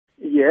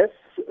yes,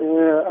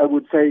 I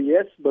would say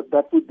yes, but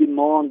that would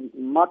demand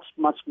much,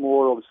 much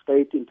more of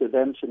state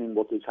intervention in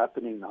what is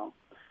happening now.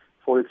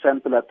 For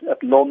example,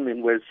 at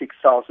Lonmin, where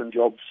 6,000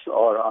 jobs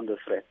are under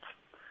threat.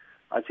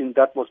 I think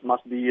that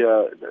must be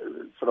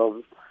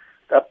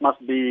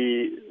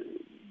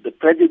the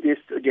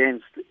prejudice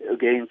against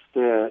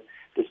the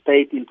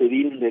state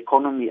intervening in the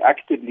economy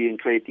actively in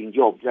creating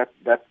jobs.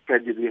 That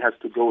prejudice has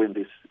to go in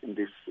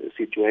this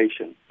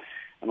situation.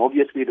 And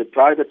obviously, the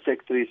private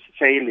sector is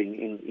failing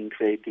in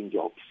creating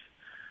jobs.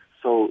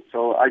 So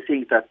I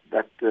think that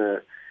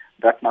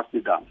must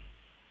be done.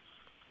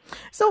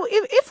 So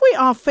if we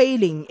are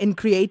failing in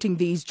creating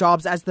these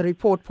jobs, as the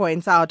report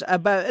points out,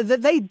 but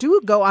they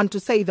do go on to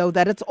say, though,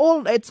 that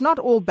it's not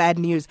all bad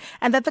news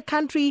and that the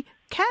country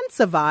can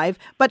survive,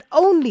 but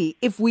only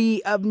if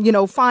we,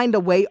 find a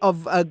way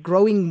of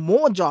growing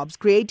more jobs,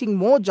 creating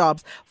more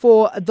jobs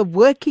for the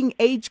working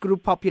age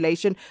group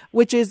population,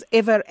 which is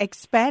ever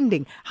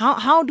expanding.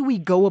 How do we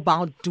go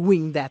about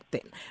doing that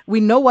then? We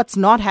know what's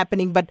not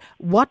happening, but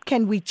what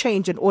can we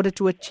change in order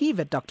to achieve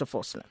it, Dr.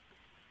 Forslund?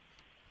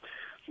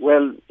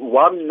 Well,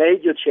 one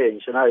major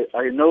change, and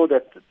I know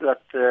that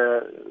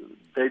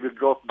David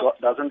Groth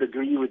doesn't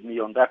agree with me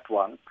on that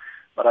one,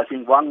 but I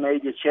think one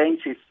major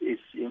change is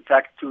in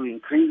fact to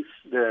increase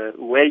the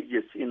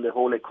wages in the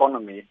whole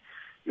economy.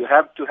 You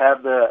have to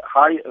have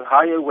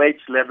higher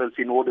wage levels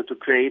in order to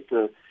create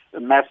a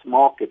mass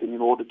market and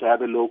in order to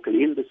have a local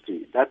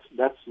industry.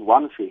 That's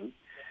one thing.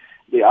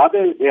 The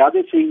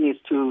other thing is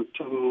to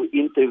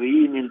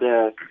intervene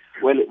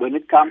when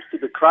it comes to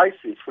the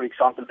crisis, for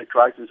example, the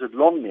crisis at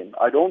Lonmin.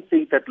 I don't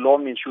think that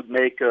Lonmin should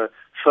make a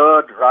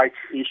third rights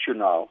issue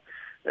now.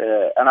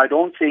 And I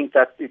don't think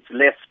that its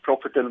less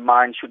profitable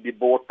mine should be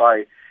bought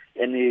by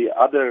any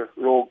other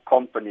rogue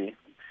company.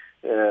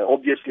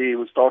 Obviously, it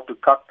will start to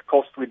cut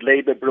costs with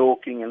labor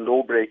broking and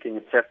law breaking,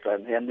 etc.,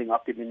 and ending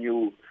up in a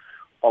new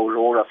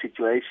Aurora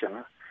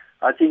situation.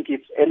 I think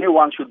if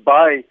anyone should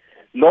buy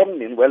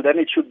Lonmin, well, then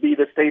it should be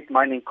the state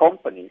mining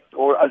company.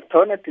 Or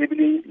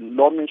alternatively,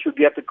 Lonmin should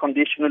get a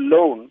conditional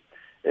loan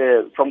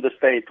from the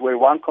state, where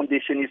one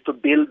condition is to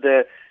build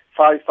the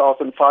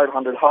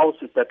 5,500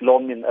 houses that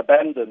Lonmin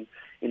abandoned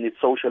in its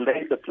social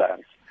labor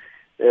plans.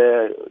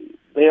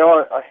 They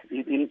are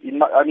in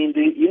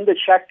the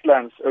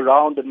shacklands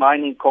around the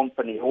mining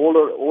company, all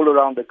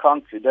around the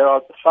country. There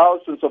are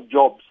thousands of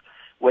jobs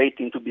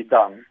waiting to be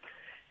done,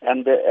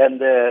 and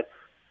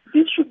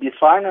this should be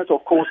financed,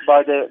 of course,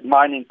 by the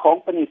mining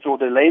company through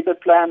the labor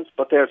plans,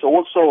 but there's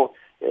also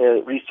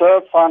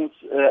reserve funds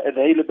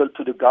available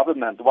to the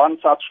government. One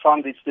such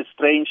fund is the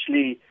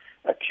strangely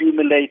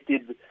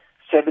accumulated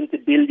 70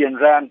 billion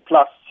rand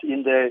plus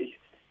in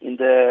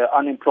the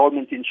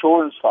unemployment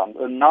insurance fund.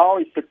 And now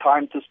is the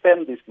time to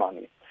spend this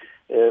money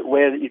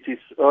where it is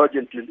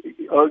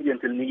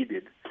urgently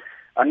needed.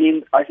 I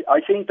mean, I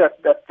think that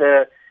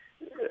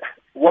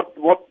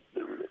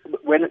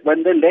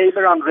when the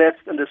labor unrest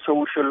and the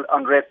social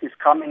unrest is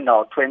coming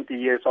now, 20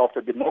 years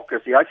after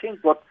democracy, I think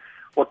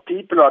what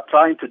people are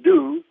trying to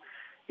do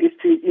is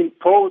to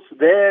impose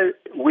their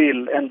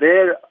will and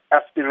their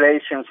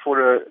aspirations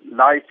for a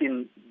life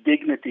in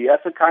dignity as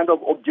a kind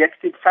of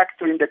objective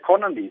factor in the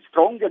economy,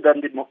 stronger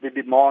than the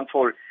demand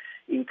for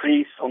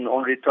increase on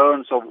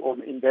returns of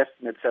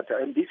investment, etc.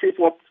 And this is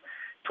what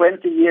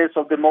 20 years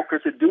of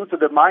democracy do to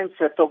the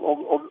mindset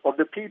of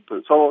the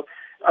people. So,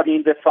 I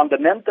mean, the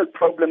fundamental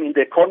problem in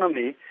the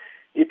economy,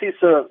 it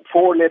is a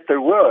four-letter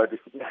word.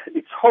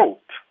 It's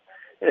hope.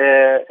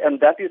 And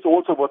that is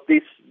also what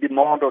this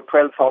demand of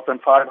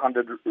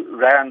 12,500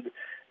 rand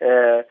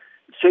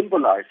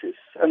symbolizes.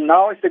 And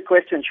now is the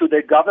question, should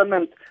the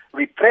government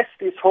repress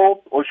this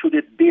hope or should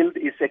it build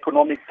its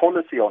economic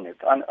policy on it?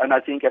 And I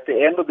think at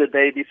the end of the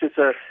day, this is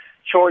a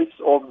choice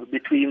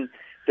between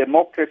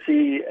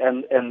democracy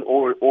and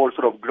or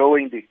sort of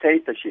growing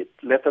dictatorship.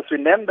 Let us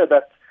remember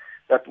that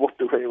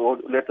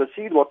let us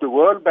see what the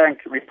World Bank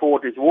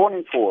report is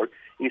warning for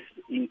is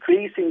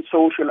increasing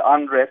social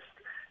unrest,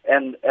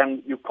 and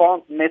you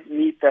can't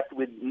meet that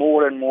with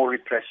more and more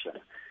repression.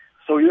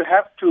 So you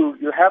have to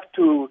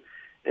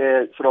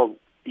sort of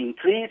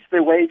increase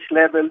the wage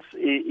levels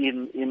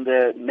in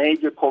the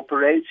major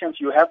corporations.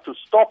 You have to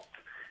stop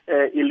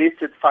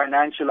illicit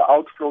financial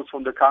outflows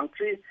from the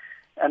country,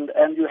 and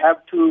you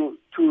have to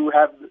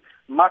have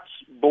much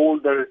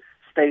bolder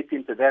state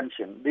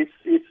intervention.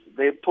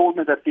 They've told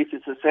me that this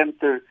is a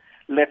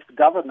center-left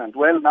government.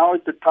 Well, now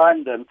is the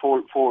time then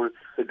for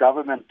the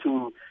government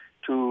to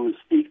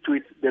speak to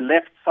the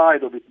left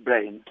side of its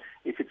brain,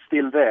 if it's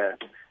still there.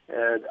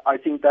 I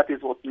think that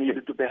is what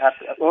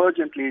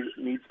urgently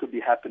needs to be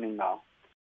happening now.